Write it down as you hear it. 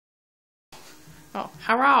Oh,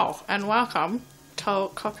 hello and welcome to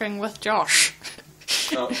Cooking with Josh.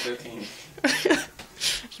 Not cooking.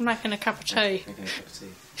 Just making a cup of tea. Making a cup of tea.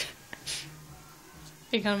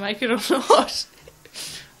 You gonna make it or not?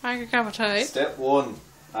 Make a cup of tea. Step 1.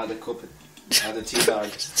 Add a tea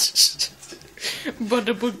bag.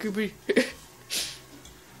 Butter boogie.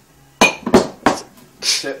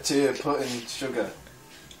 Step 2. Put in sugar.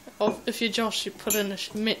 Or if you're Josh, you put in a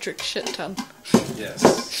metric shit ton.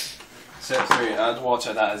 Yes. Step 3. Add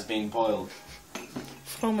water that has been boiled.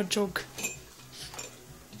 From a jug.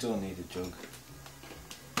 You don't need a jug.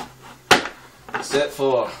 Step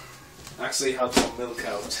 4. Actually have some milk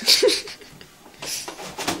out.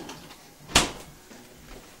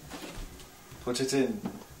 Put it in.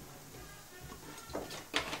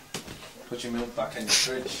 Put your milk back in the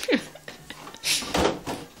fridge.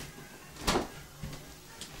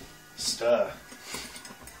 Stir.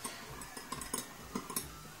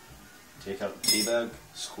 Take out the tea bag,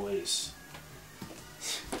 squeeze.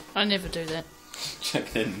 I never do that.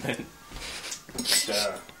 Check it in then.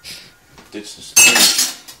 Stir. Ditch the spoon.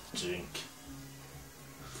 Drink.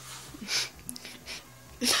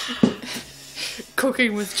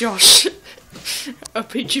 Cooking with Josh. A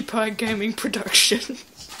Peachy Pie Gaming production.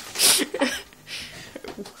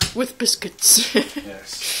 With biscuits.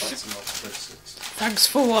 Yes, lots and lots of biscuits. Thanks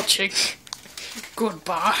for watching.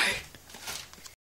 Goodbye.